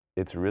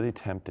it's really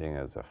tempting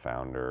as a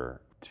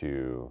founder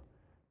to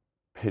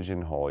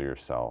pigeonhole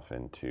yourself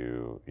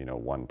into,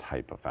 one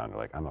type of founder.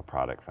 Like, I'm a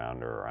product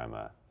founder, or I'm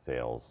a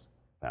sales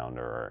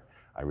founder, or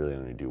I really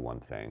only do one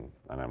thing,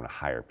 and I'm going to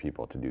hire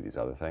people to do these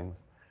other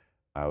things.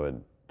 I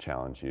would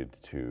challenge you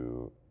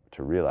to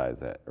realize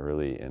that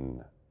early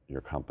in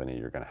your company,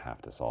 you're going to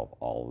have to solve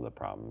all of the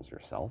problems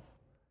yourself.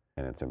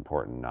 And it's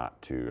important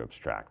not to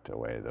abstract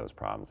away those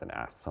problems and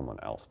ask someone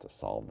else to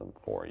solve them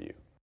for you.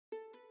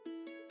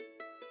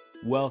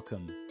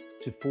 Welcome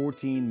to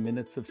 14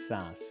 Minutes of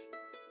SaaS,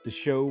 the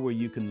show where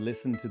you can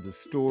listen to the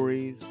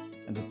stories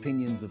and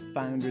opinions of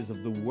founders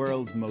of the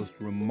world's most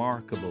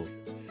remarkable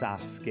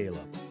SaaS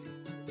scale-ups.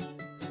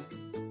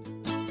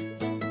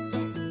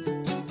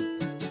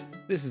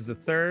 This is the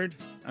third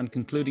and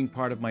concluding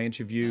part of my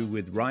interview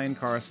with Ryan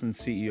Carson,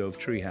 CEO of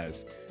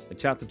Treehouse, a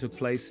chat that took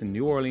place in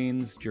New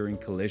Orleans during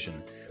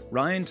Collision.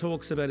 Ryan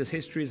talks about his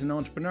history as an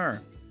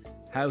entrepreneur,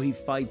 how he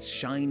fights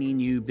shiny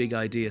new big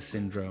idea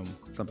syndrome,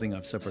 something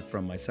I've suffered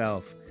from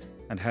myself,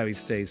 and how he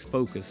stays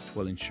focused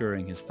while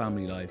ensuring his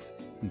family life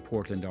in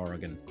Portland,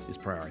 Oregon is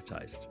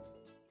prioritized.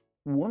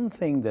 One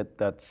thing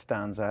that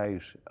stands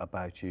out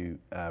about you,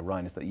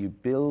 Ryan, is that you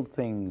build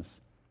things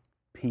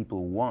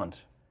people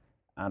want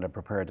and are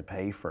prepared to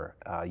pay for.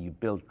 You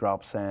built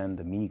Dropsend,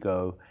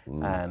 Amigo,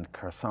 and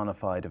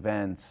Carsonified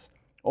Events,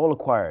 all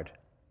acquired.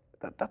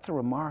 That's a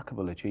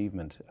remarkable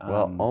achievement.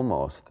 Well,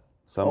 almost.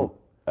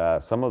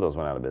 Some of those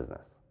went out of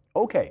business.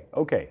 Okay.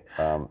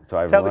 So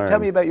I've Tell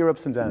learned. me about your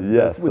ups and downs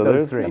Yes, with so those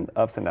there's three. been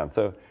ups and downs.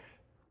 So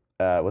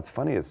what's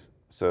funny is,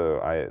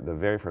 the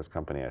very first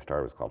company I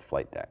started was called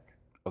Flight Deck.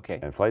 Okay.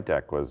 And Flight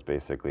Deck was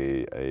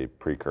basically a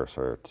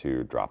precursor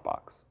to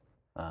Dropbox.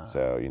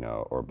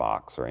 Or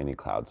Box, or any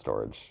cloud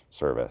storage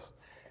service.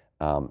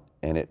 And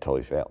it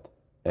totally failed.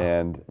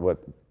 And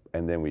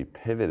then we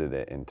pivoted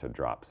it into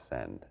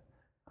Dropsend.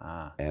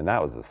 And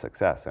that was a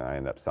success, and I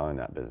ended up selling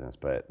that business.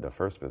 But the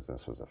first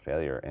business was a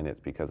failure, and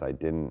it's because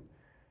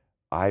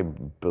I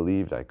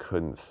believed I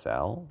couldn't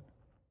sell,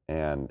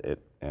 and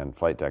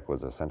Flight Deck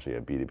was essentially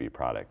a B2B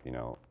product.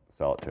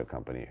 Sell it to a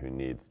company who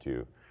needs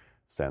to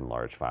send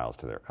large files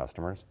to their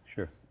customers.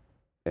 Sure.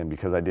 And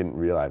because I didn't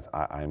realize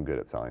I'm good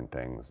at selling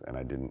things, and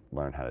I didn't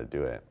learn how to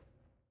do it,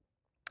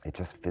 it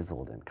just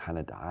fizzled and kind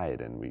of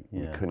died, and we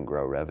couldn't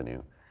grow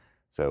revenue.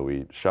 So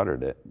we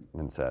shuttered it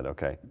and said,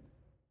 okay,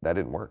 that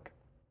didn't work.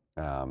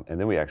 And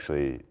then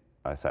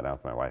I sat down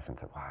with my wife and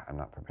said, wow, I'm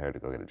not prepared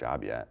to go get a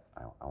job yet.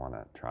 I want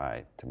to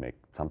try to make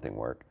something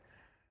work.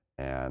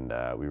 And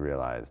we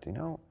realized,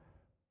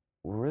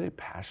 we're really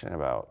passionate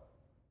about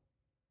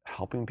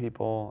helping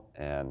people,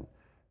 and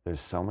there's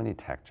so many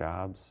tech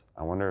jobs.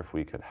 I wonder if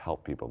we could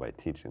help people by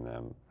teaching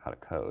them how to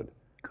code.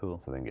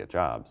 Cool. So they can get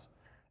jobs.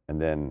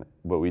 And then,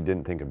 but we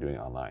didn't think of doing it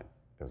online.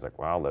 It was like,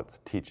 well, let's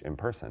teach in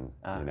person.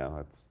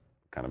 It's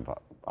kind of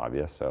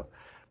obvious. So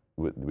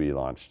we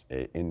launched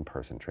an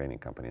in-person training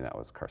company that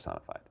was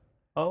Carsonified.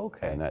 Oh,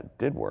 okay. And that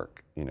did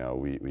work.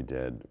 We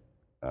did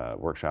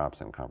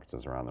workshops and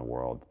conferences around the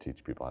world to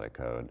teach people how to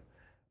code.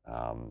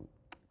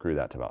 Grew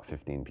that to about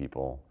 15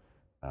 people.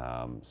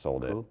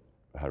 Sold Cool.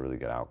 it. Had a really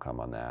good outcome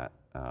on that.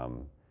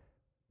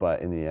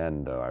 But in the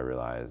end, though, I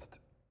realized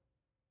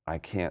I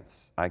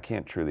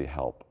can't truly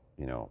help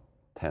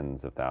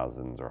tens of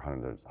thousands or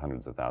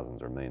hundreds of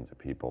thousands or millions of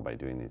people by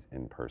doing these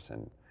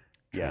in-person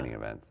training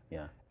events.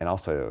 Yeah. And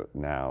also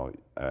now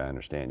I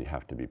understand you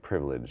have to be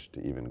privileged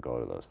to even go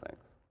to those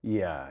things.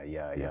 You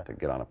have to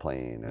get on a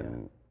plane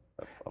and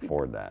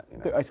afford that.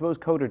 I suppose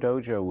Coder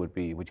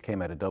Dojo which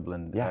came out of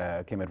Dublin,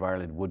 Yes. came out of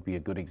Ireland, would be a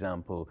good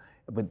example.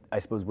 But I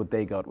suppose what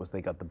they got was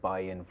the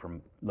buy-in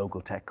from local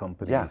tech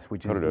companies, Yeah,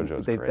 which Coder Dojo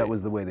is great. that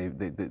was the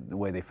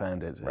way they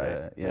found it.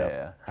 Right.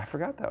 Yeah. I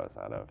forgot that was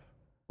out of.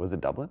 Was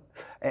it Dublin?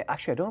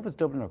 Actually, I don't know if it's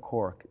Dublin or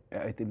Cork.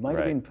 It might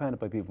have been founded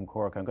by people from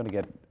Cork. I'm going to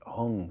get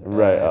hung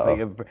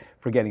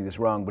for getting this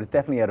wrong, but it's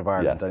definitely out of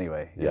Ireland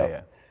anyway.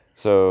 Yeah.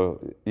 So,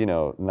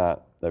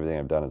 not everything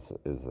I've done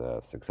is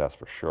a success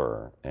for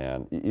sure.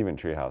 And even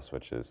Treehouse,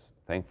 which is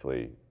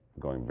thankfully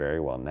going very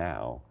well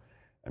now,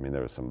 I mean,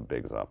 there was some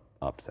big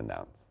ups and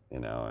downs,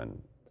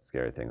 and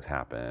scary things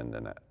happened.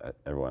 And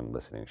everyone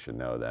listening should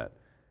know that,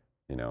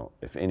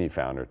 if any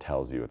founder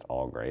tells you it's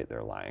all great,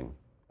 they're lying.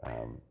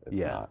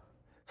 It's not.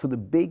 So the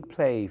big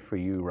play for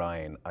you,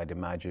 Ryan, I'd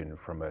imagine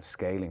from a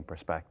scaling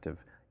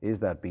perspective, is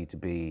that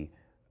B2B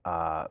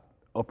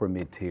upper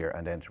mid-tier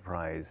and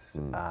enterprise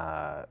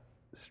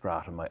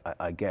stratum,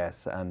 I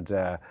guess. And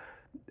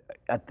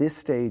at this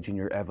stage in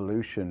your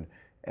evolution,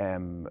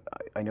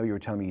 I know you were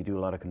telling me you do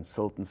a lot of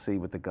consultancy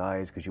with the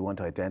guys because you want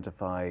to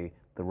identify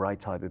the right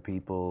type of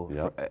people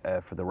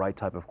for the right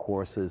type of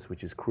courses,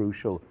 which is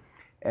crucial.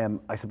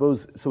 I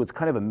suppose, so it's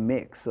kind of a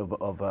mix of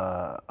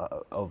a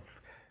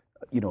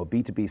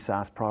B2B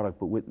SaaS product,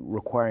 but with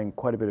requiring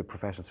quite a bit of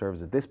professional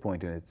service at this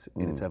point in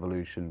its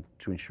evolution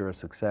to ensure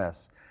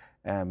success.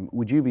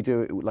 Would you be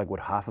doing, would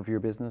half of your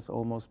business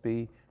almost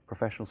be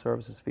professional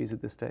services fees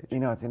at this stage?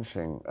 It's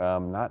interesting.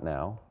 Not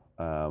now.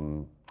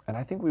 And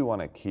I think we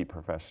want to keep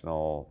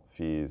professional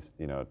fees,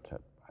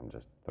 I'm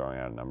just throwing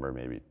out a number,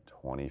 maybe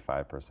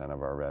 25%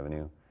 of our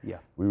revenue. Yeah.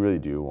 We really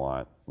do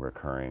want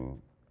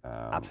recurring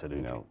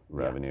Absolutely.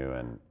 revenue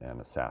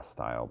and a SaaS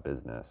style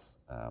business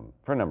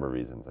for a number of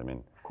reasons. I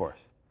mean, Of course.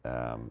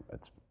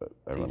 it's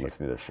everyone easier.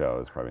 listening to the show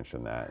is probably interested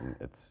in that, and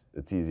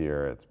it's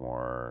easier, it's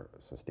more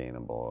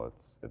sustainable,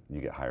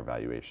 you get higher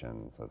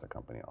valuations as a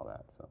company, all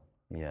that. So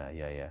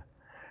Yeah.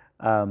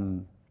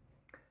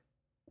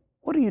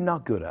 What are you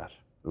not good at?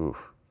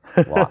 oof,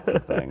 lots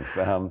of things.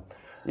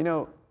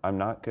 I'm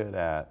not good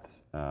at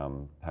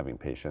having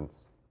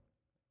patience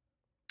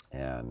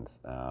and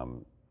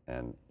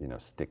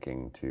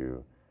sticking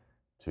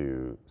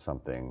to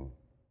something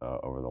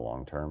over the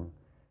long term.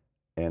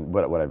 And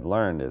what I've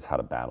learned is how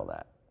to battle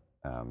that.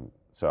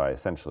 So I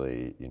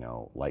essentially,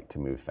 like to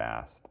move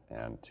fast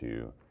and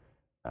to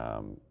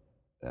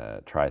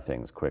try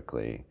things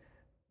quickly.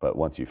 But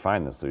once you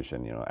find the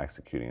solution,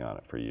 executing on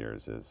it for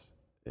years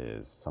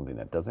is something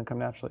that doesn't come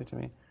naturally to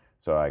me.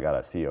 So I got a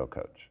CEO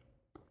coach,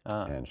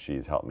 and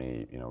she's helped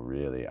me,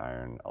 really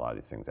iron a lot of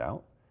these things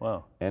out.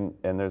 Wow. And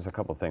there's a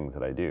couple things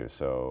that I do.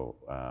 So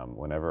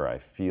whenever I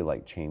feel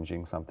like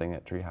changing something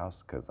at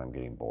Treehouse because I'm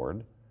getting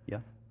bored,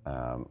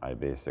 I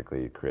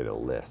basically create a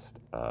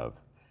list of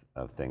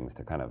things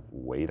to kind of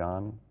wait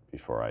on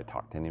before I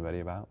talk to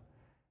anybody about,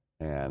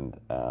 and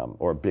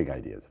or big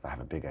ideas. If I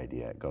have a big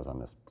idea, it goes on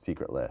this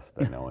secret list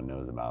that no one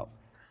knows about.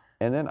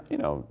 And then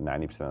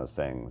 90% of those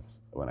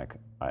things, when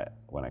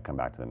I come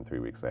back to them 3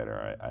 weeks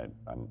later,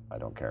 I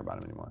don't care about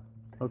them anymore.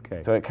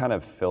 Okay. So it kind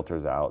of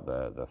filters out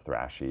the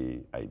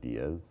thrashy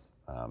ideas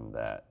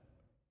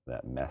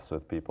that mess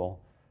with people,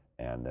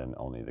 and then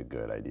only the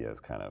good ideas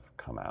kind of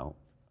come out.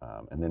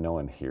 And then no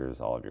one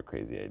hears all of your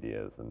crazy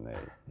ideas, and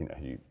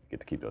you get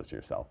to keep those to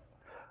yourself.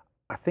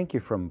 I think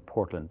you're from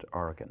Portland,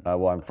 Oregon.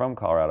 Well, I'm from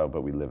Colorado,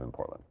 but we live in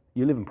Portland.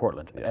 You live in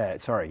Portland. Yeah.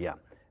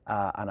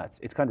 And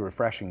it's kind of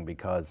refreshing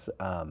because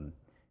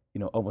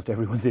almost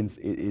everyone's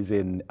is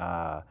in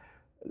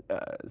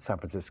San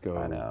Francisco.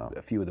 I know.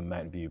 A few of them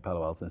Mountain View,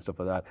 Palo Alto, and stuff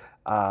like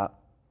that.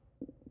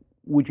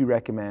 Would you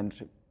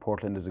recommend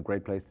Portland is a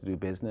great place to do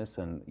business?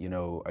 And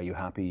are you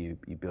happy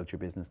you built your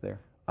business there?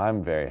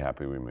 I'm very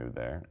happy we moved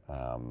there.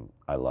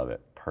 I love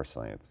it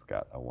personally. It's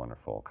got a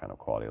wonderful kind of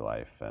quality of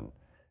life, and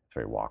it's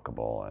very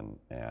walkable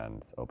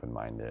and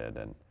open-minded,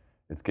 and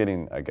it's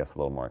getting, I guess, a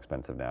little more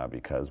expensive now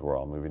because we're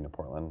all moving to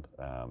Portland.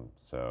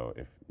 So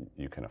if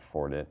you can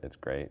afford it, it's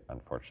great.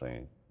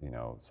 Unfortunately,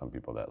 some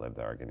people that live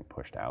there are getting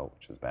pushed out,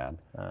 which is bad.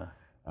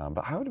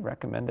 But I would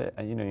recommend it.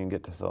 And, you can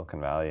get to Silicon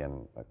Valley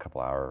in a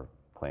couple-hour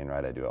plane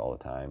ride. I do it all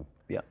the time.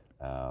 Yeah.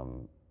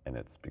 And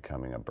it's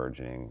becoming a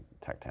burgeoning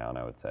tech town,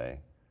 I would say.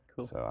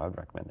 Cool. So I would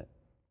recommend it.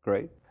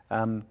 Great.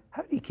 How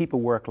do you keep a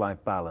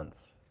work-life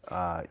balance?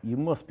 You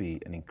must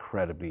be an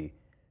incredibly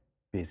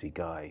busy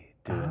guy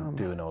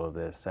doing all of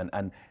this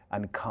and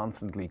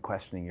constantly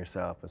questioning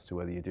yourself as to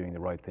whether you're doing the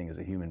right thing as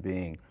a human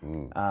being.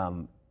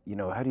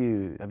 Have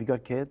you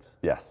got kids?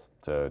 Yes.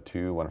 So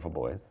 2 wonderful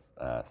boys,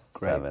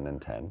 7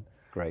 and 10.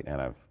 Great. And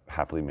I've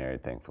happily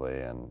married, thankfully,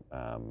 and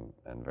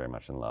very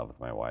much in love with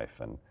my wife.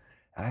 And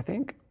I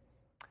think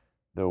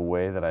the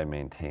way that I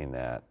maintain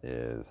that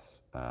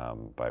is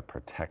by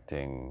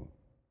protecting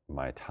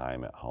my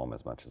time at home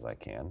as much as I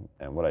can.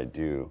 And what I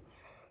do,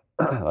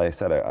 like I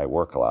said, I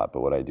work a lot,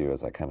 but what I do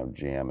is I kind of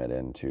jam it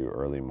into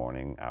early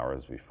morning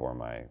hours before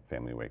my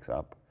family wakes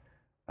up.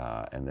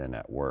 And then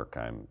at work,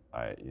 I'm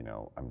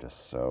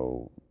just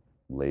so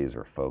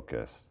laser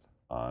focused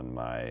on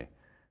my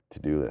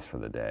to-do list for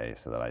the day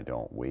so that I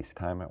don't waste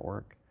time at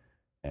work.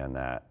 And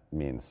that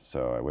means,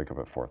 so I wake up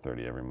at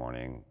 4:30 every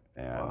morning,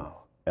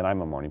 and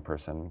I'm a morning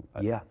person.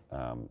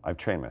 I've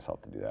trained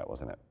myself to do that. It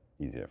wasn't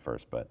easy at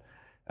first,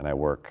 and I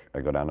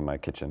go down to my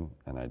kitchen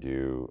and I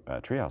do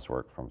Treehouse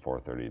work from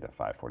 4:30 to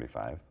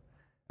 5:45.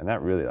 And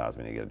that really allows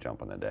me to get a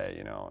jump on the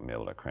day. I'm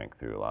able to crank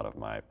through a lot of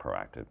my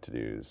proactive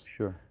to-dos.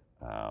 Sure.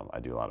 I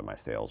do a lot of my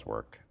sales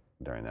work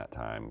during that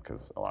time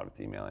because a lot of it's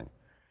emailing.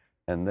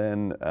 And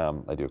then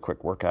I do a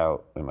quick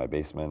workout in my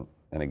basement.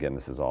 And again,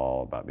 this is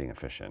all about being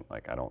efficient.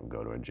 Like, I don't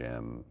go to a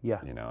gym. Yeah.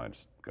 I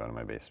just go to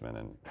my basement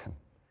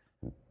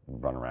and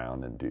run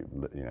around and do,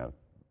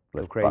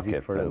 lift crazy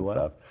buckets for a and while.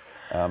 stuff.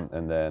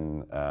 And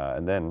then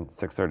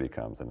 6:30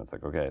 comes, and it's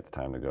like, okay, it's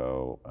time to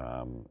go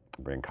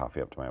bring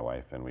coffee up to my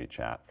wife, and we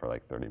chat for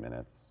like 30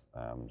 minutes,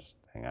 just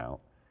hang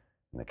out.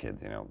 And the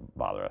kids,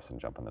 bother us and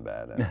jump on the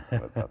bed, and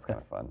that's kind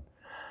of fun.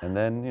 And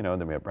then,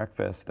 then we have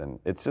breakfast, and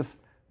it's just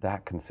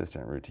that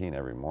consistent routine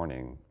every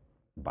morning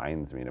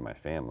binds me to my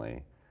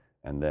family.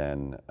 And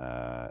then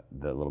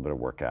the little bit of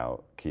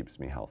workout keeps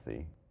me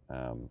healthy.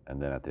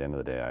 And then at the end of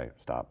the day, I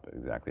stop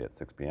exactly at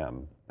 6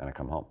 p.m. and I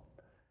come home.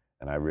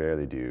 And I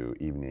rarely do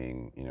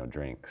evening,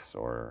 drinks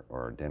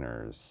or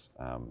dinners,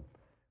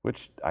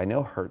 which I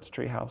know hurts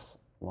Treehouse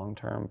long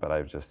term, but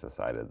I've just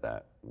decided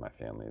that my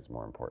family is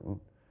more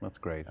important. That's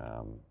great.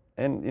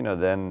 And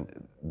then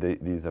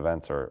these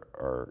events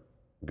are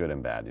good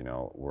and bad.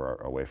 We're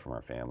away from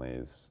our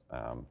families.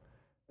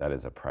 That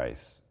is a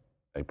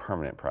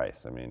permanent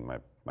price. I mean,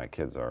 my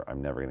kids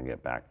I'm never going to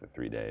get back the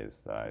 3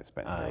 days that I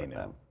spent here with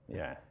them.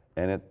 Yeah.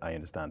 And I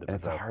understand it. And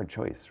it's a hard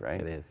choice, right?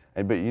 It is.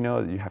 But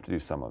you have to do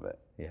some of it.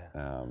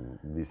 Yeah.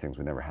 These things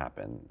would never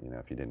happen,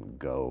 if you didn't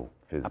go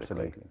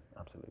physically.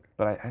 Absolutely.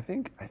 But I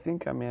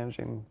think I'm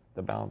managing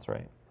the balance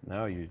right.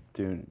 No,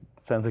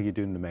 sounds like you're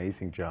doing an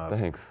amazing job.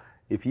 Thanks.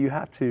 If you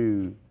had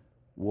to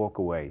walk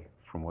away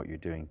from what you're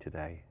doing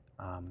today,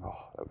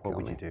 what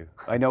would you do?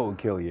 I know it would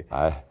kill you.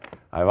 I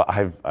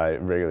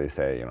regularly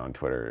say, on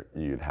Twitter,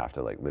 you'd have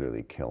to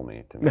literally kill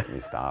me to make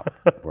me stop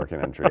working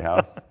in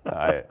Treehouse.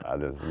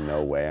 There's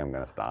no way I'm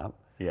going to stop.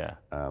 Yeah.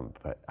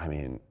 But I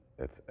mean,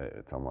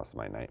 it's almost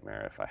my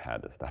nightmare if I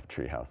had to stop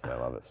Treehouse. I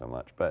love it so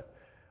much. But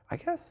I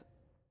guess,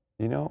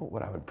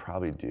 what I would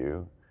probably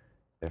do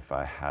if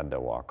I had to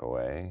walk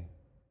away,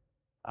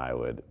 I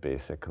would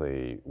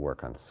basically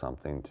work on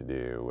something to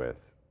do with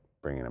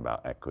bringing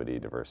about equity,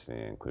 diversity,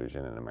 and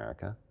inclusion in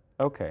America.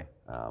 Okay.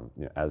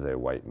 As a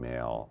white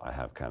male, I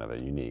have kind of a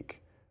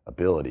unique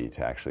ability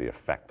to actually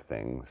affect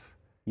things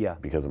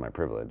because of my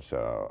privilege.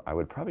 So I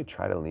would probably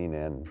try to lean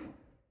in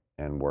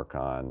and work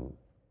on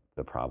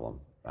the problem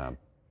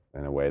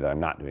in a way that I'm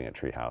not doing at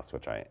Treehouse,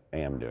 which I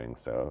am doing.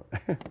 So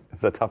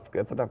it's a tough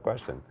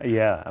question.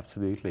 Yeah,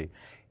 absolutely.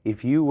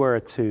 If you were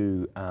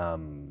to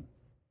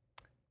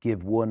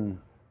give one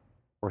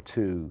or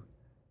two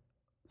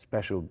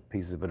special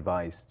pieces of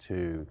advice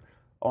to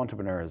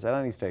entrepreneurs at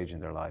any stage in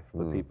their life,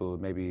 but people,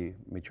 maybe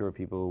mature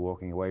people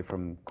walking away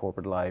from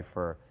corporate life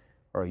or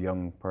a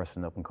young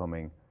person up and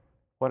coming,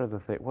 what are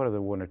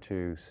the one or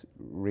two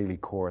really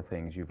core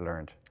things you've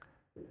learned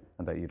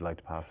and that you'd like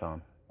to pass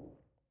on?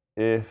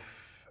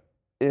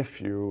 If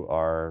you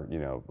are,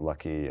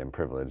 lucky and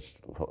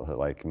privileged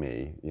like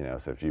me,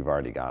 so if you've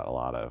already got a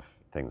lot of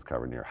things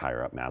covered and you're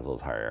higher up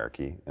Maslow's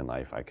hierarchy in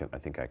life, I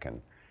think I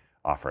can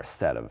offer a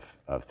set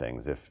of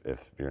things. If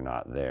you're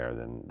not there,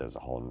 then there's a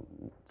whole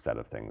set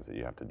of things that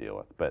you have to deal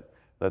with. But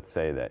let's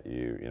say that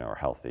you are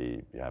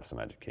healthy, you have some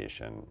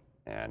education,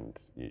 and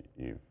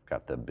you've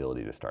got the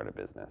ability to start a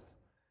business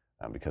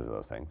because of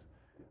those things.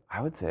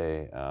 I would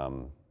say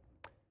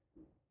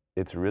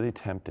it's really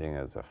tempting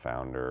as a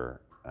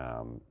founder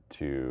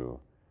to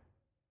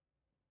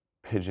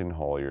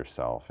pigeonhole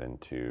yourself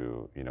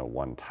into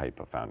one type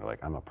of founder,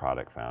 like I'm a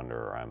product founder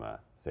or I'm a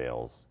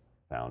sales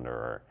founder,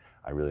 or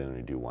I really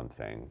only do one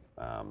thing,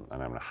 and I'm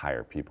going to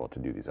hire people to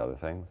do these other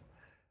things.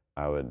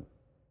 I would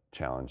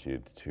challenge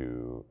you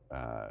to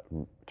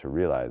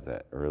realize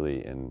that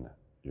early in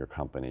your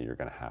company, you're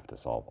going to have to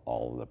solve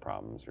all of the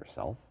problems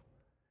yourself.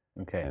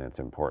 Okay. And it's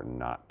important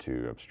not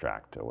to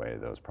abstract away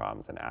those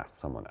problems and ask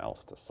someone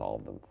else to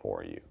solve them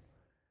for you.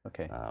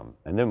 Okay.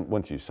 And then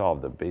once you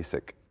solve the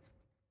basic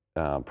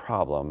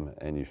problem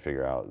and you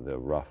figure out the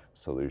rough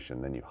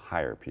solution, then you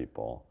hire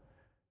people,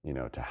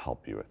 to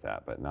help you with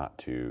that, but not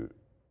to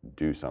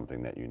do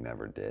something that you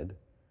never did.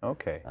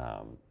 Okay.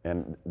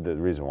 And the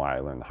reason why I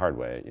learned the hard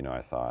way,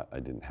 I thought I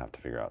didn't have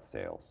to figure out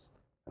sales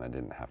and I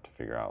didn't have to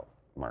figure out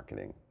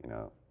marketing.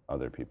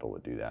 Other people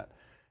would do that.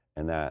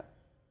 And that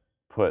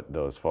put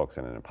those folks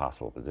in an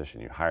impossible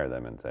position. You hire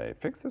them and say,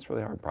 fix this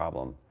really hard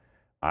problem.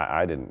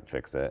 I didn't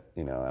fix it,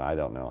 and I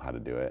don't know how to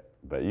do it,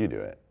 but you do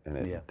it. And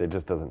it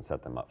just doesn't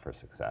set them up for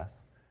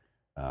success.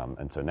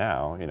 And so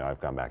now, I've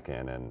gone back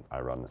in and I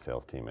run the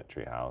sales team at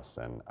Treehouse,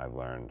 and I've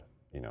learned,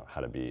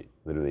 how to be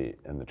literally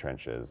in the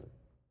trenches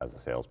as a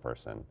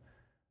salesperson,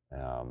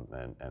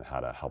 and how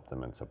to help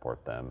them and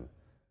support them.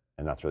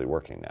 And that's really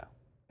working now.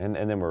 And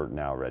then we're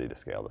now ready to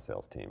scale the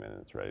sales team, and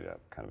it's ready to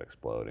kind of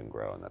explode and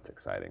grow, and that's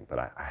exciting. But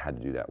I had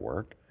to do that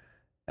work,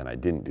 and I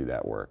didn't do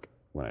that work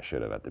when I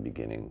should have at the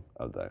beginning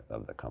of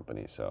the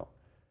company. So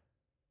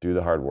do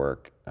the hard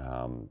work,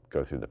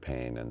 go through the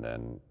pain, and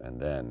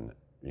then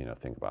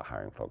think about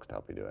hiring folks to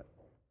help you do it.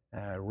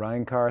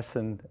 Ryan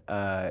Carson,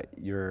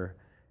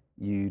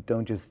 you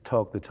don't just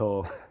talk the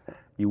talk,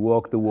 you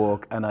walk the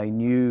walk, and I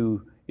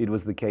knew it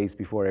was the case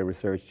before I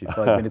researched you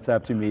 5 minutes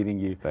after meeting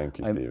you. Thank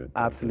you, Stephen.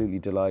 I'm absolutely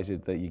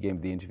delighted that you gave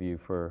me the interview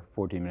for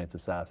 14 minutes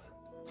of SaaS.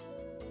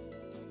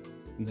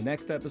 In the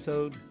next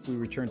episode, we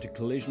return to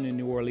Collision in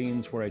New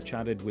Orleans, where I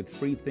chatted with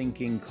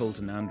free-thinking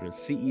Colton Andrus,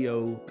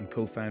 CEO and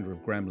co-founder of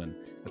Gremlin,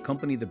 a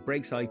company that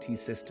breaks IT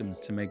systems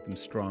to make them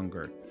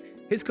stronger.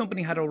 His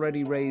company had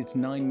already raised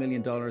 $9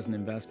 million in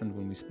investment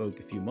when we spoke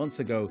a few months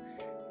ago.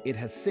 It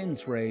has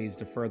since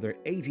raised a further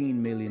 $18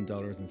 million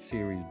in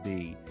Series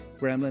B.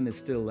 Gremlin is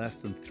still less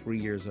than 3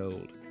 years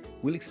old.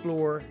 We'll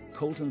explore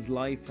Colton's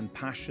life and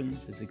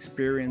passions, his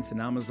experience in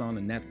Amazon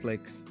and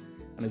Netflix,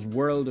 and his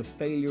world of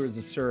failure as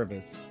a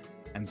service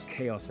and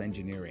chaos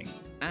engineering,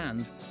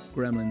 and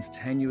Gremlin's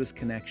tenuous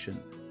connection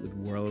with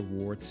World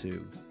War II.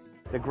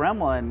 The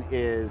Gremlin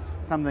is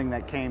something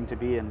that came to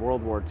be in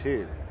World War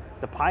II.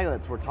 The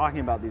pilots were talking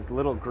about these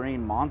little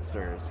green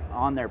monsters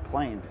on their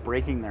planes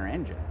breaking their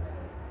engines.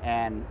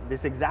 And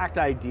this exact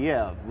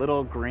idea of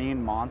little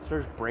green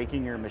monsters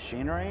breaking your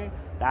machinery,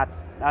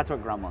 that's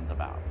what Gremlin's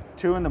about.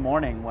 2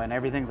 a.m. when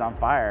everything's on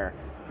fire,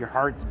 your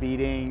heart's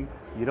beating,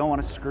 you don't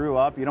want to screw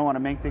up, you don't want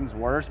to make things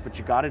worse, but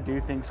you got to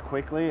do things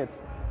quickly.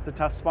 It's a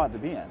tough spot to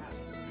be in.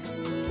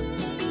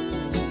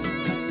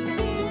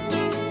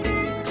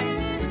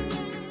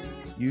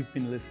 You've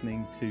been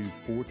listening to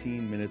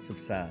 14 Minutes of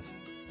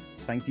SaaS.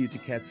 Thank you to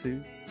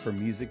Ketsu for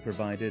music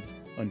provided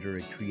under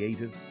a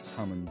Creative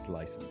Commons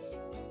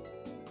license.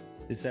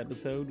 This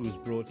episode was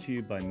brought to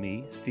you by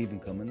me, Stephen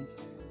Cummins.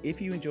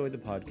 If you enjoyed the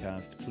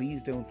podcast,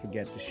 please don't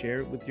forget to share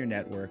it with your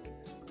network,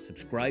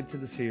 subscribe to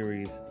the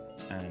series,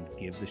 and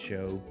give the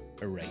show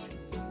a rating.